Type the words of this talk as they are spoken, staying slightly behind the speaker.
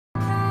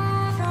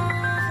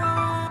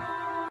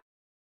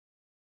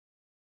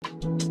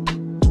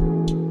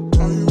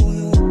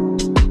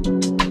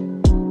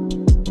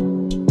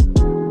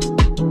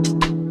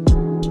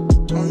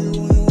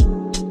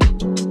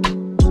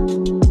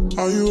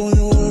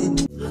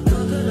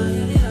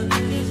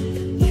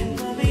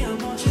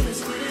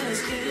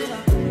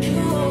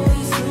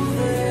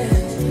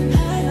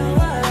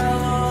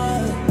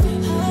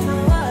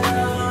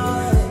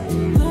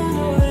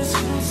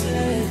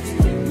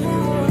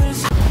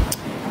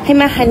Hey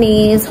my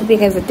honeys, hope you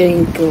guys are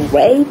doing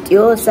great.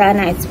 Yo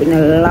Sana, it's been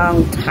a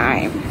long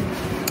time.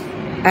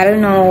 I don't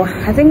know,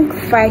 I think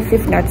 5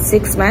 if not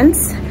 6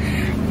 months,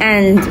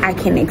 and I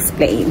can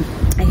explain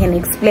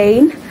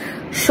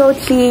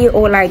shortly,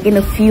 or like in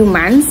a few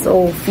months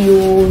or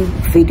few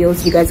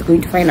videos you guys are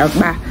going to find out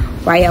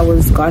why I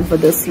was gone for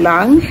this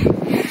long.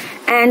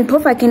 And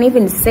Puff, I can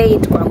even say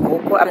it,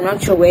 I'm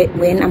not sure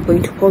when I'm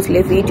going to post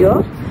the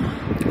video.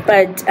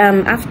 But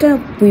after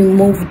we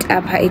moved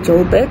up at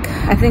Joburg,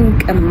 I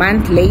think a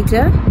month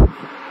later,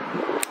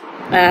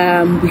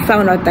 we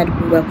found out that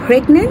we were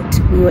pregnant,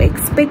 we were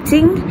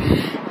expecting,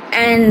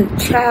 and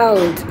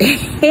child,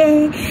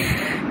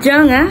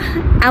 Jonga,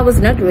 I was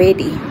not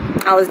ready,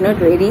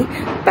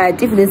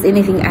 but if there's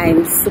anything,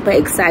 I'm super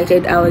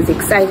excited. I was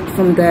excited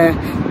from the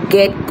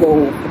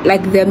get-go.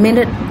 Like the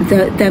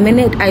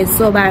minute I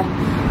saw a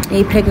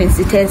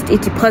pregnancy test,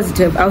 it's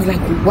positive, I was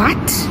like,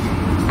 what?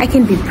 I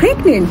can be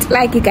pregnant?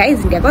 Like, you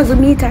guys, like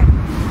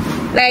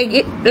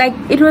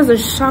it was a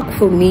shock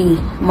for me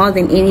more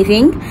than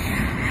anything.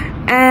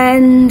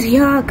 And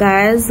yeah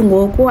guys,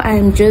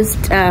 I'm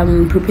just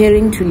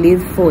preparing to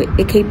leave for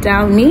a Cape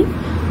Town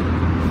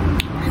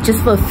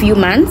just for a few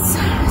months,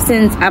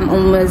 since I'm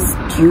almost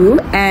due,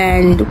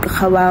 and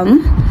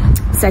Khawam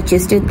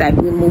suggested that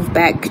we move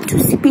back to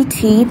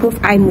CPT. Both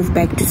I moved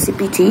back to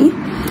CPT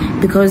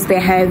because they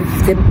have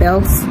the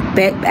best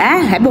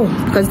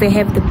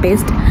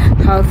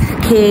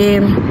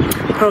healthcare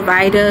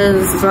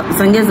providers.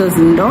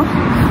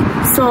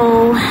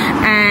 So,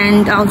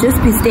 and I'll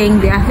just be staying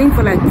there, I think,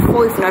 for like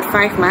 4 if not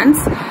 5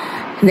 months.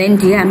 Then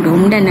I'm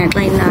home in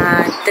 3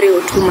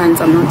 or 2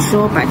 months, I'm not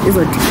sure, but it's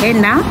okay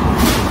now.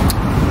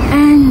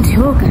 And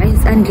yo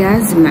guys, and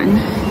yes man,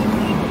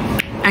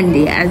 and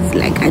yes,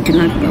 like I do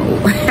not know.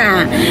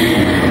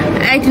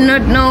 I do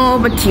not know,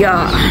 but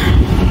yeah,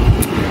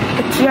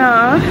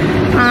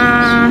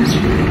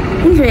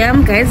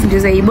 guys,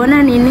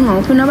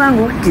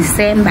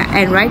 December,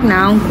 and right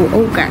now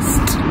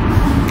August,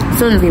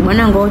 so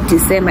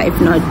December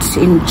if not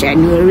in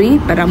January,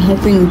 but I'm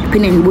hoping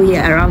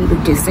around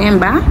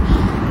December.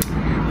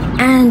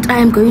 And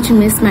I'm going to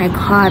miss my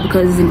car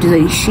because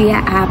I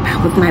share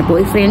up with my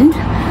boyfriend,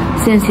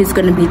 since he's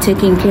going to be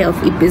taking care of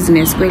his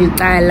business,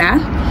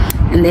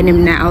 and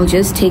then I'll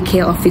just take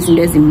care of his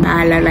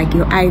zimbala, like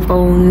your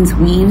iPhones,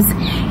 weaves,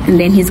 and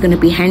then he's going to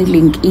be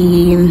handling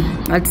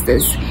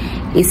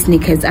his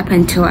sneakers up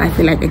until I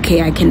feel like,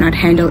 okay, I cannot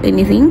handle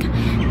anything,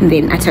 and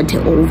then I take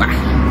over.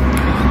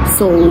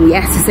 So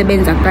yes, but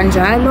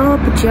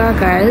yeah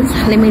guys,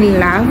 let me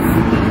laugh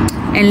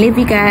and leave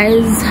you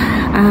guys.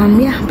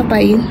 Yeah, bye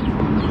bye.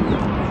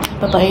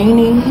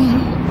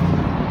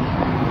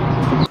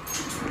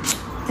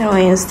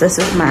 Anyways, this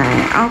is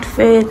my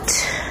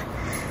outfit.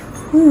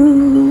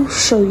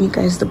 Show you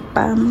guys the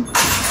bum.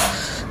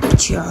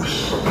 But yeah,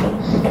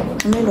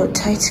 I'm a little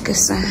tight,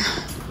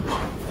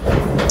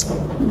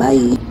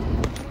 bye.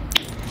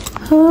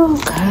 Oh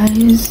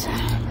guys,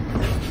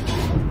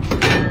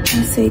 I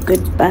say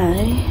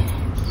goodbye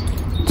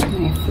to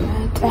my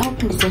flat. I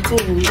hope it's a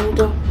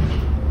little.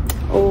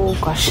 Oh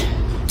gosh,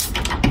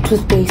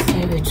 toothpaste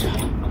savage.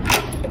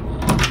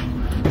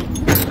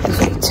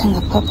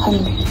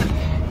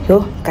 Yo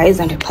guys,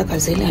 and the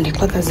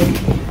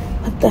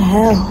what the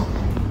hell?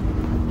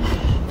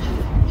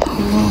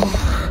 Oh.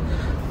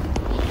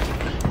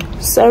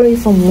 Sorry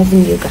for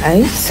moving you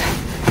guys,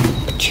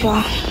 but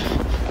yeah,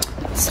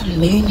 some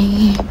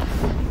many.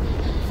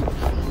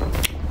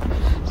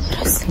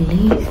 Let's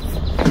leave.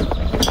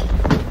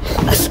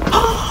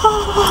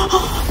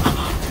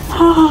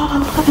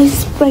 I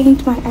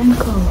sprained my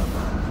ankle.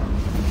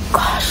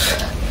 Gosh.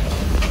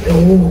 Yo.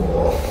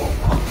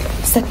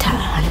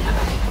 Satan.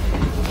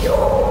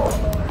 Yo.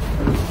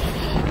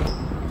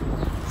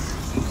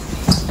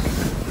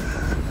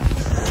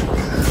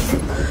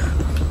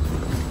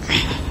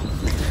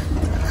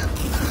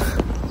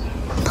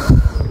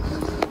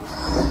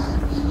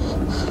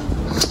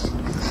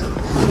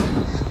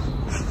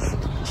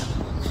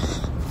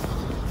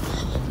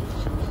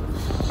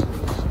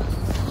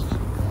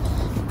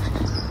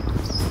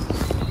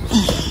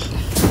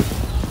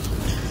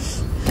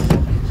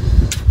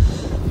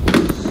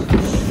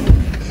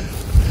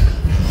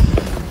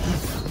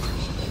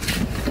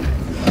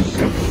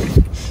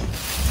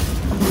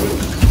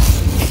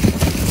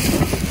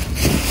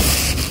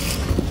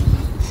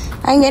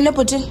 I'm gonna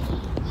put it.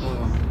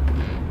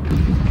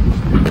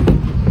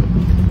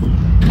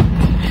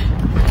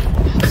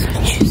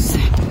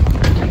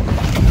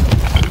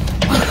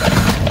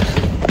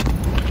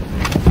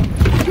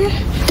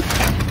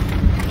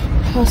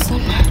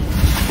 Awesome.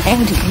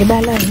 And the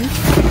balance.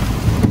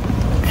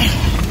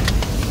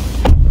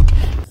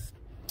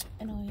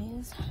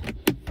 Anyways,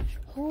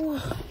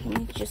 let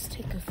me just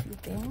take a few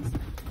things.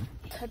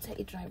 Cut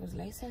a driver's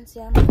license,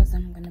 yeah, because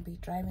I'm gonna be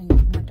driving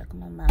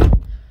my mom.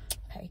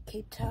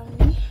 Cape Town,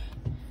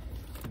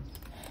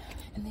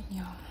 and then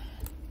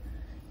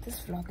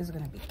this vlog is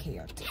gonna be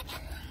chaotic.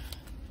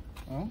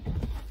 Huh?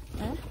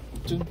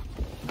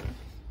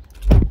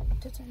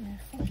 That's on my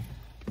phone.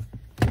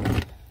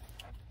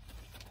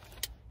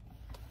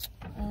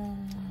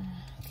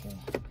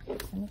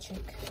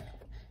 check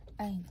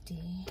ID,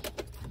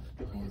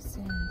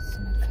 license,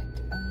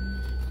 makhadi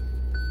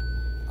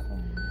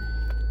khona,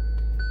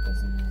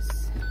 business,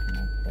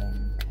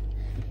 bank.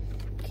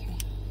 Okay,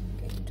 I'm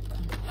going to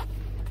come.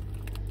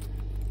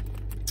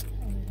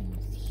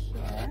 Everything's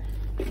here.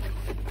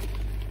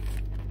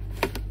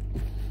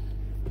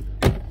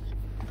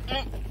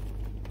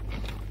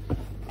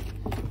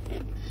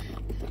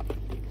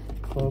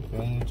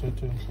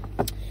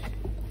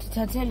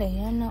 Tatele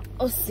yana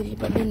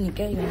osilipa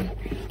benike yona.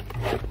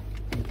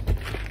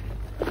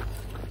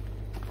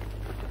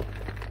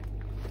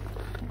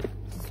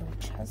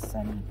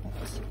 Sunny, but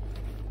it's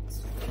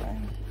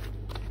fine.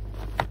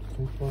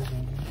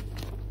 3,000.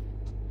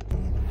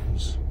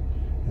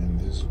 And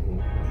this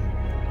whole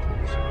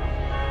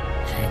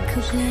I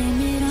could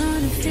blame it on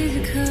the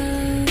physical.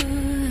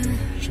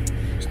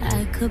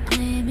 I could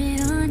blame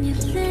it on your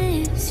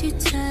lips, your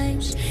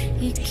touch,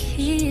 your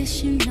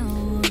kiss, you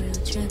know, real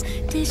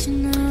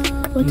traditional.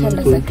 What are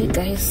the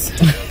guys?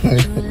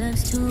 Your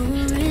love's too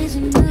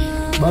original.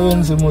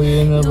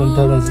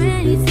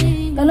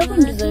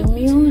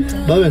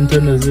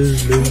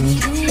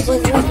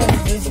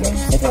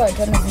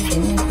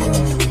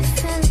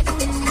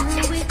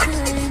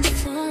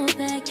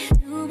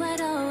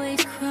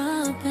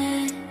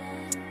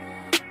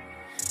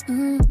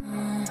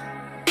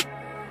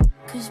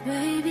 Cause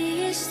baby,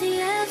 it's the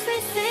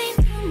everything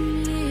for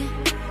me,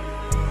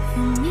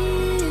 for me,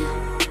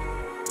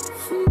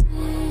 for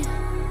me.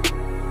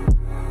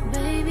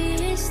 Baby,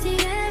 it's the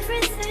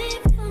everything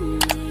for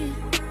me,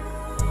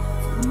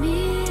 for me,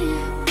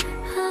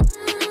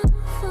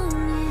 for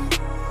me.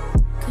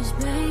 Cause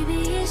baby,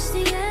 it's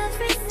the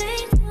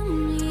everything for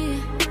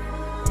me,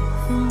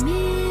 for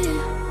me,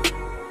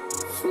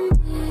 for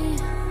me.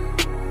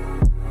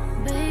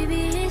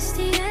 Baby, it's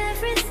the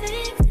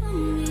everything for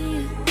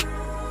me.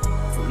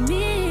 For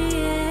me,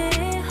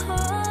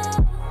 oh,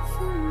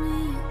 for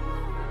me.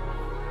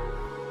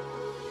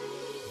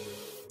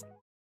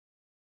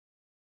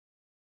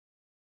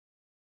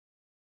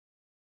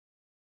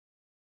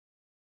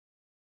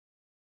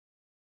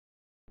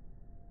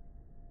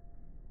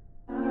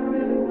 I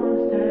really want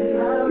to stay,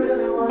 I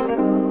really want to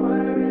go. What I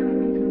really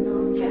need to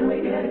know, can we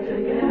get it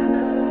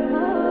together?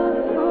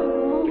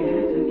 Get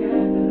it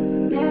together.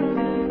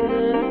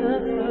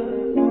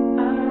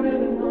 I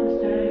really want to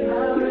stay, I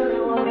really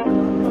want to go.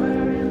 What I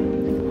really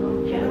need to know,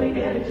 can we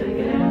get it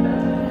together?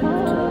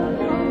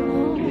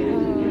 Get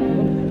it together.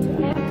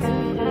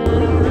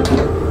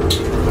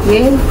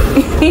 Yeah.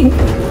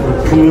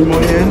 Come on,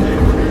 man.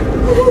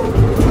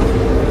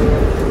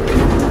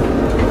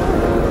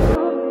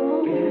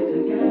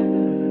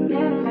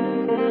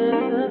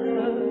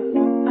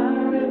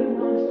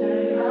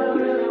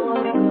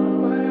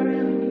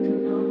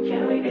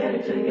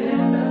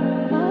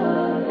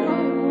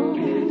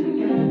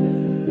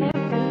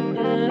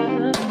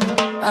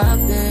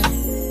 I've been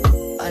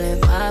all in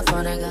my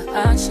phone, I got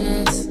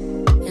options.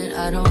 And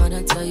I don't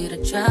wanna tell you to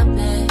drop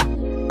it,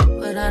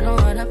 but I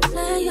don't wanna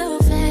play your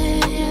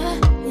fair.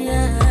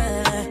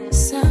 Yeah,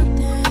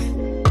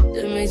 something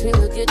that makes me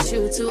look at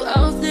you too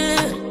often.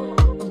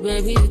 Oh,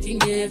 baby, you can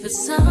give it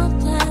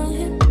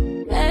something.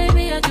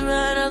 Baby, I can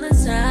run all the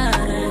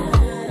time.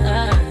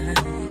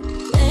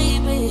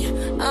 Baby,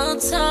 I'm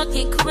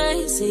talking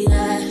crazy. I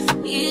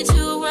need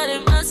you right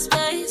in my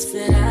space,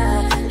 but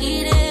I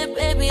need it,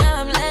 baby.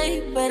 I'm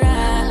late, but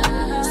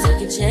I still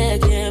can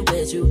check in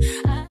with you.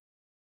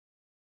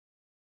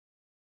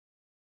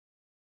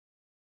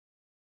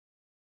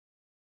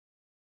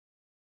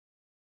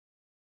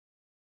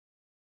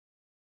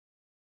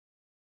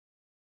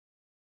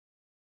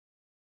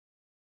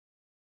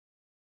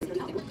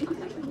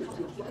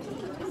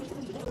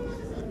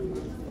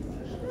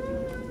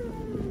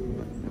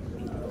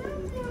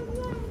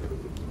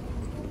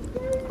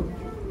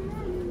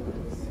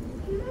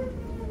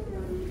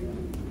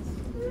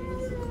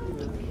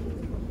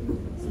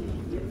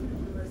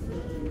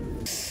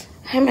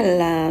 Hi my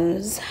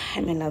loves,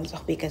 hi my loves. I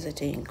hope you guys are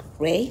doing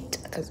great,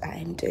 because I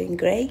am doing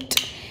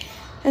great.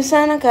 And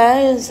Sana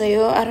guys,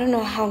 so I don't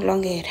know how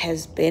long it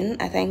has been.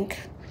 I think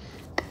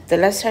the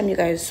last time you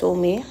guys saw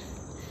me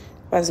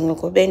was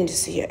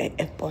ngokubendisiya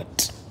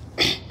airport.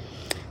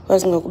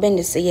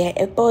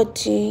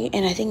 Airport,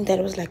 and I think that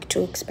was like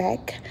 2 weeks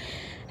back.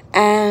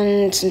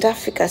 And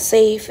ndafika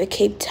safe at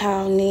Cape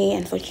Town.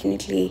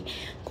 Unfortunately,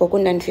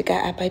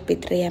 ndafika apa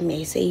battery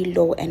yami say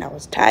low, and I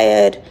was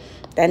tired.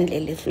 Then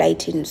lily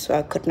flight in, so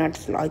I could not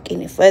vlog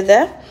any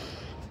further.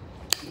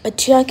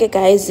 But yeah,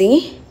 guys,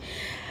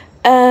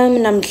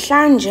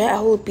 namhlanje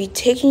I will be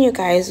taking you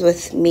guys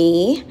with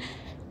me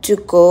to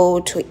go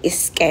to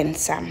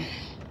Iskensam.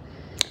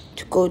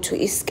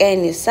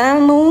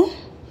 Isamu.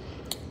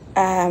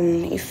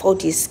 If all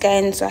these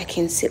scan, so I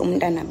can see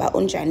umntana ba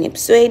unjani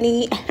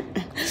ebusweni.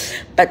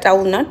 But I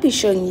will not be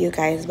showing you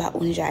guys ba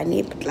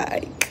unjani, but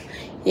like,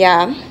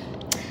 yeah,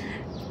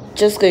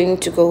 just going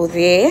to go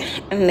there.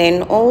 And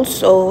then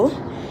also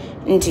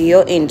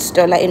ndiyo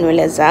installer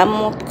inwele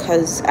zami,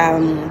 because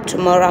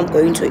tomorrow I'm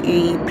going to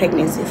a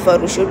pregnancy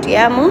photoshoot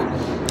yami.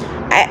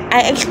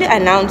 I actually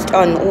announced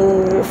on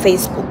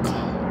Facebook.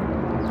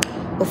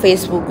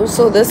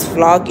 So this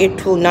vlog,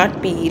 it will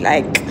not be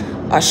like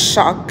a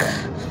shock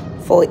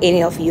for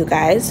any of you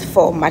guys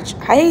for much.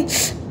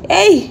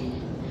 Hey,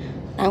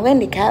 I'm going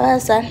to cover,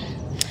 son.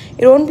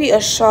 It won't be a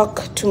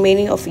shock to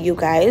many of you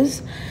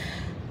guys.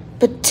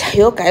 But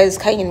yo guys,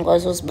 I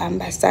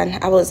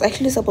was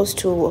actually supposed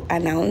to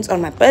announce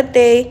on my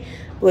birthday,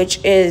 which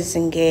is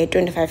in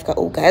 25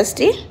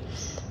 August.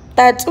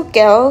 But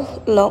girl,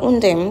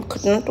 Undem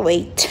could not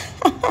wait.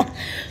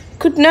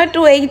 Could not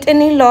wait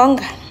any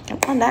longer.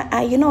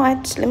 You know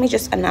what? Let me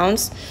just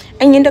announce.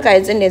 And you know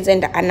guys, in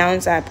the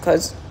announcer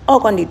because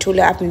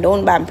I've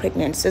known I'm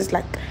pregnant since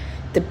like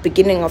the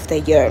beginning of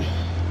the year.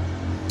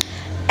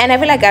 And I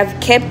feel like I've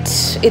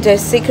kept it a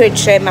secret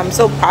shame. I'm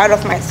so proud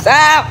of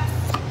myself.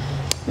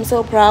 I'm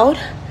so proud.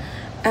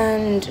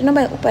 And you know,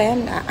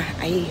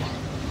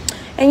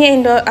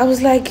 I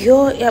was like,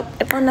 yo,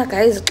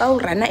 guys,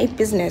 run a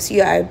business.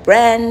 You are a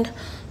brand,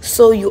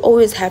 so you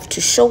always have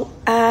to show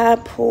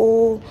up,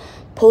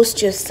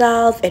 post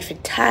yourself,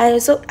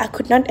 advertise. So I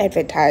could not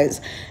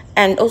advertise,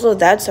 and also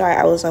that's why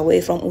I was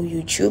away from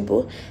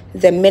YouTube.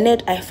 The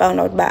minute I found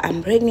out that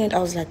I'm pregnant, I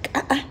was like,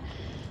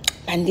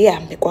 and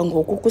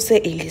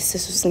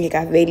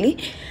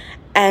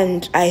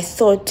I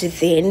thought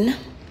then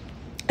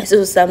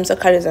so some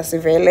colors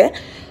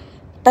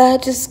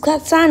but it's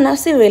got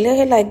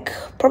really like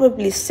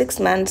probably 6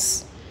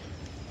 months.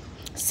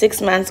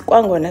 6 months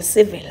kwangona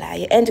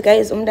sivela. And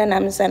guys,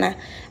 umntanami sana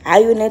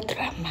ayune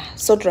drama.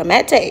 So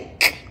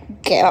dramatic,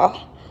 girl.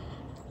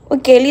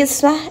 Okay,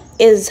 Lisa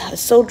is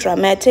so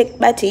dramatic,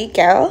 but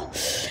girl.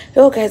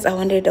 Oh guys, I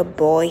wanted a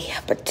boy,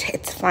 but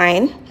it's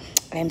fine.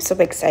 I'm so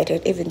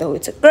excited, even though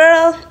it's a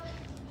girl.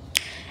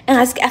 And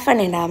ask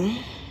Afanenam.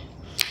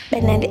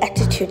 But then the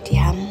attitude,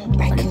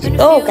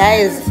 oh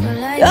guys.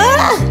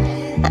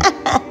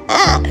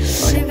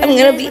 I'm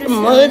gonna be a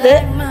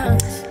mother.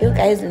 You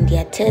guys in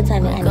their tits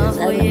and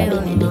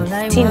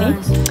teeny.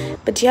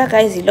 But yeah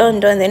guys, in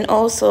London. Then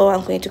also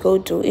I'm going to go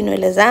to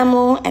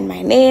Lezamo and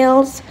my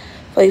nails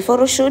for a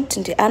photo shoot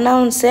and the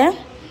announcer.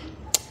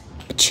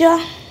 But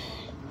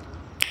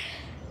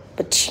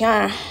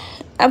yeah,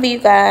 I'll be you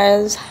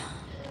guys.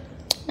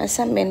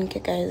 Some men,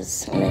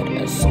 guys.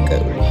 Let's go.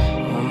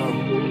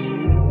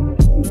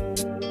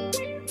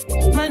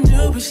 My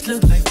new bitch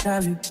look like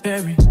Tyler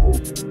Perry,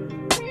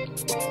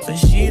 but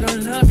she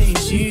don't love me,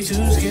 she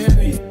too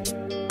scary.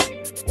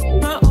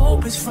 My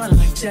old bitch front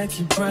like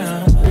Jackie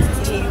Brown.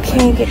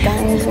 Okay, get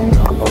guys, and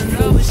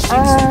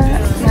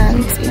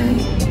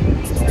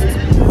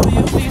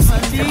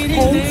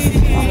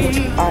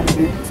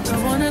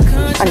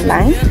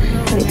online,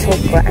 little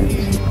grand.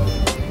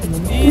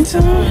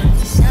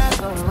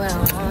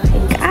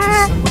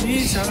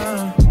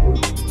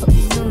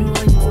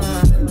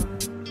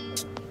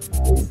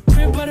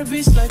 But a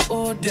beast like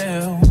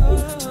Odell.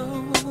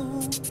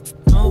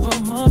 Over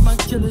my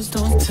killers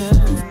don't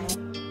tell.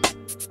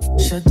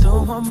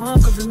 Shadow my mark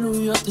of the New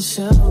York the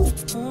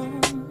shelf.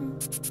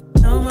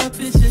 Now my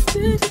bitches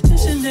did the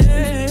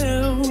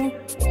Chanel.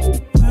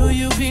 Will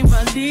you be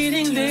my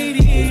leading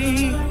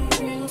lady?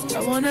 I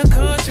wanna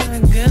call you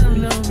and get a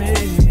little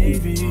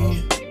maybe.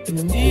 In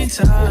the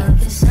meantime,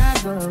 get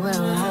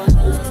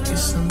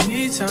some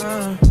me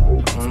time.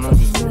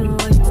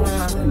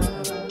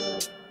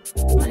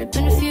 Only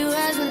been a few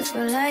hours, but it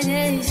feel like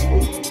days.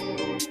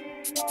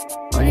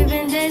 Only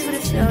been days, but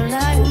it feel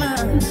like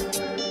months.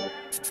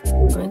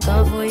 Only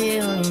gone for a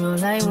year, only know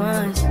like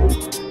once.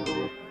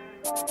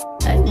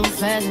 Life move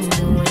fast and you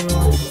do what you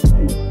want.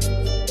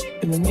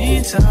 In the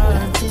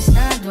meantime, just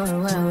stop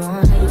doing what I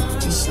want.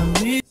 get some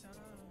me.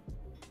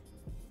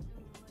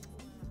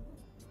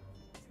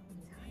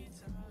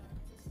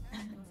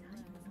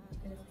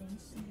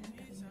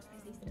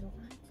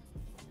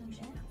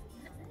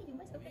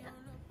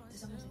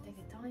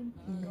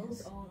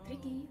 Goals are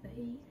tricky,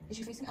 babe. Is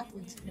she facing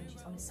upwards? No,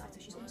 she's on the side, so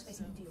she's almost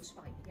facing into your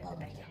spine. Yeah, the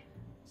back.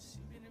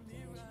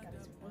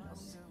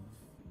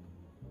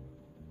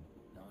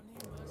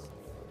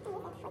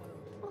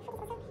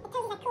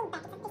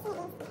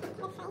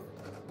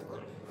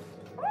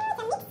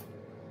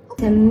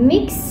 The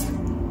mix.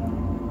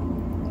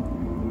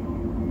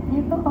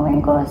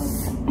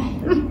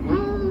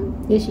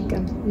 Here she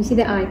comes. You see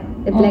the eye,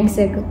 the black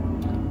circle.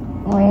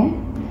 Where?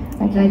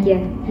 Okay. Right here.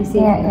 You see?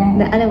 Yeah.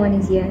 The other one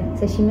is here.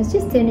 So she must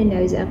just turn her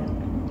nose up.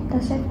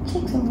 Does she have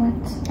cheeks or what?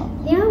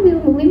 Yeah,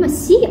 we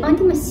must see.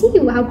 Auntie must see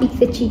how big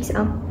the cheeks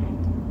are.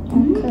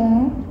 Okay.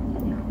 Yeah.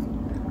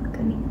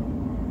 Come in.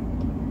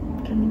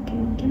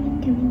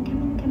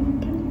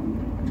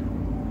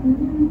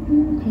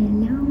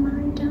 Hello,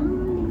 my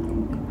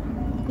darling.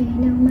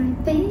 Hello, my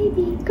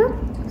baby. Go.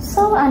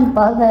 So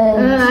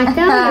unbothered. I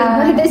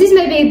tell you, this is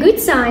maybe a good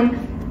sign.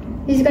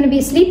 This is going to be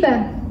a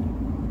sleeper.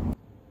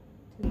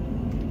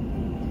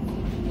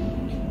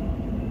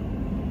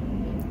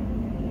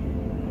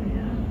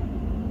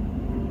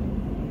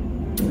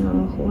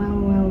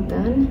 Well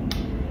done.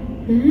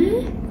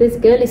 This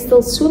girl is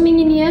still swimming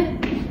in here.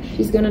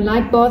 She's gonna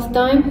like bath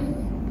time.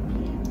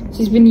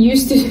 She's been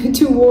used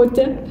to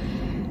water.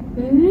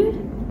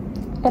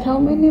 At how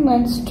many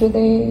months do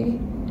they?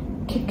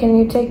 Can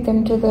you take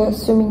them to the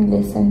swimming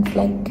lessons?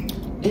 Like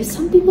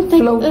some people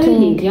take floating.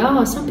 early.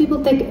 Yeah, some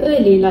people take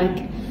early,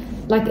 like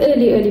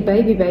early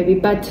baby.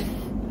 But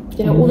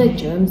you know, all the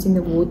germs in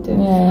the water.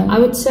 Yeah. I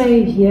would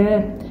say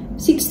here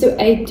 6 to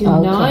 8 to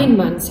 9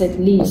 months at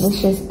least.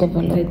 It's just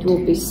developed. It will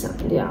be some.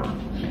 Yeah,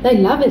 they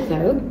love it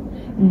though,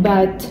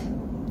 but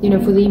you know,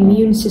 for the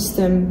immune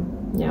system,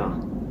 yeah.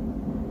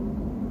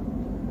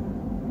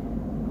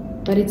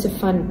 But it's a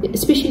fun,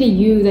 especially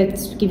you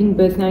that's giving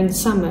birth now in the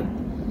summer.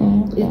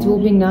 It will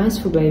be nice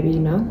for baby, you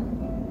know.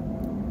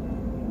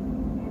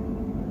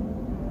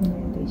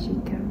 And there she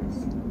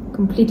comes,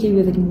 completely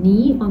with a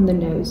knee on the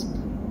nose.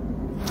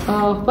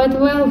 Oh, but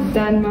well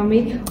done,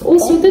 mommy.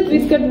 Also, that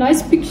we've got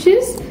nice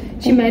pictures.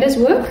 She made us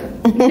work.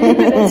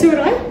 That's all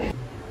right.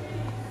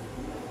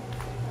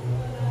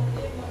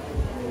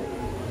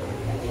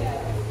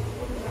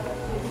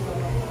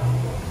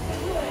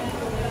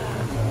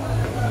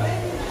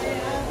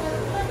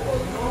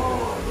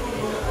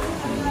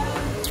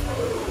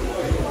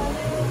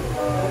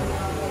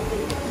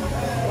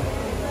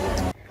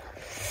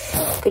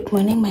 Good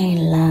morning, my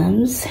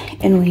loves.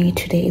 Anyway,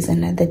 today is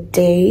another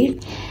day,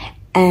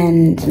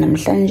 and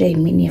namhlanje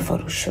mini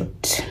photo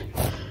shoot.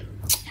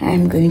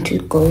 I'm going to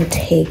go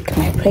take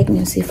my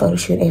pregnancy photo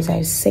shoot, as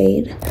I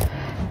said.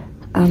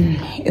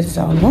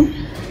 Izolo,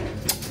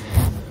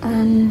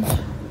 and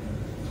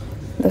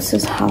this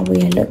is how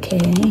we are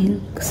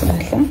looking.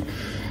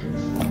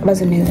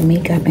 Wasn't in the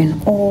makeup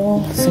and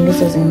all. Let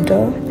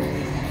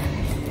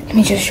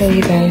me just show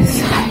you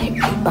guys.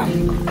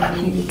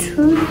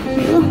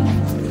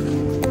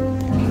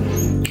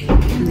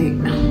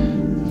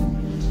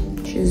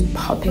 She's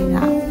popping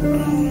up.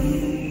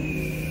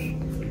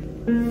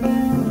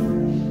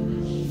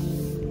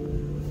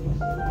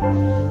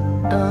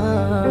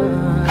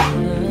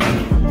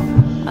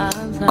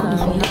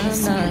 I'm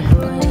sorry,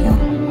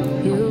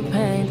 you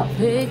paint the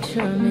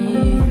picture of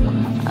me.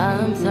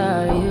 I'm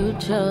sorry you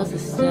chose to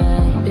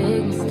stay.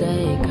 Big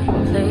mistake,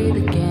 I played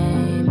the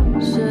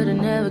game. Should've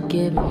never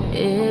given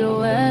it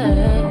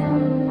away.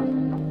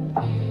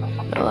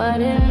 No, I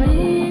didn't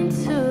mean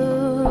to.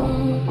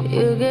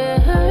 You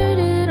get hurt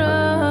at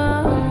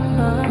all.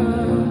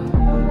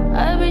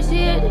 I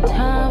appreciate the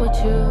time with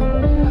you.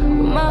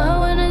 My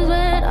heart is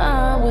when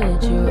I'm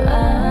with you.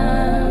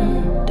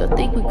 I don't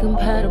think we're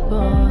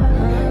compatible.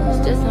 It's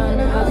just not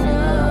enough house enough.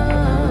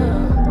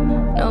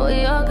 No,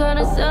 we all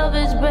kinda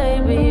selfish,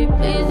 baby.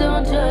 Please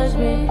don't judge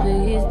me.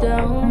 Please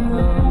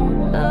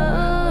don't.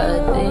 I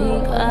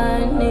think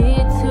I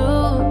need to.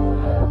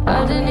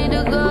 I just need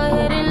to go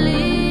ahead and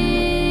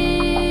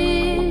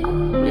leave.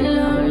 Be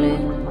lonely.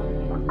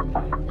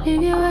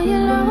 Leave you while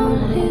you're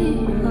lonely.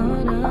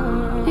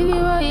 Leave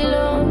you while you're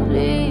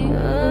lonely.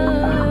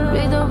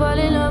 Please don't fall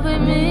in love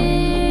with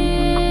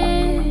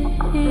me.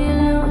 You're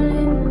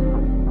lonely.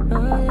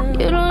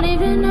 You don't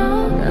even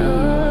know me.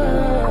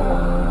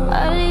 I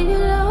leave you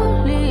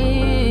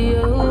lonely.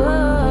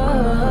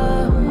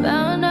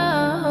 Found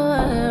out who I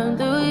am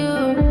through you,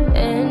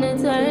 and it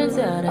turns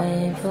out I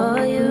ain't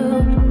for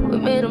you. We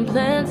made them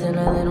plans and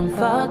I let them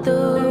fall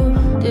through.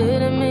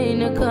 Didn't mean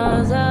to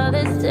cause all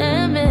this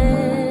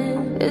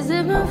damage. Is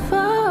it my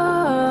fault?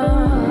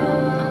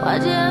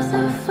 Why'd you have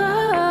to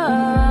fall?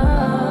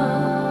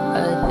 I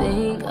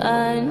think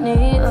I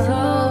need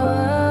to.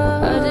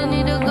 I just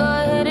need to go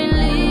ahead and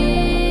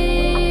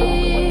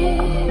leave.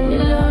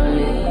 You're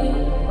lonely.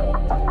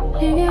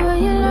 Leave you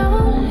while you're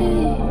lonely.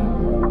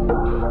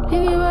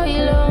 Leave you while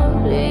you're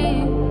lonely.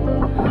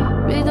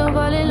 Please don't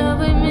fall in love.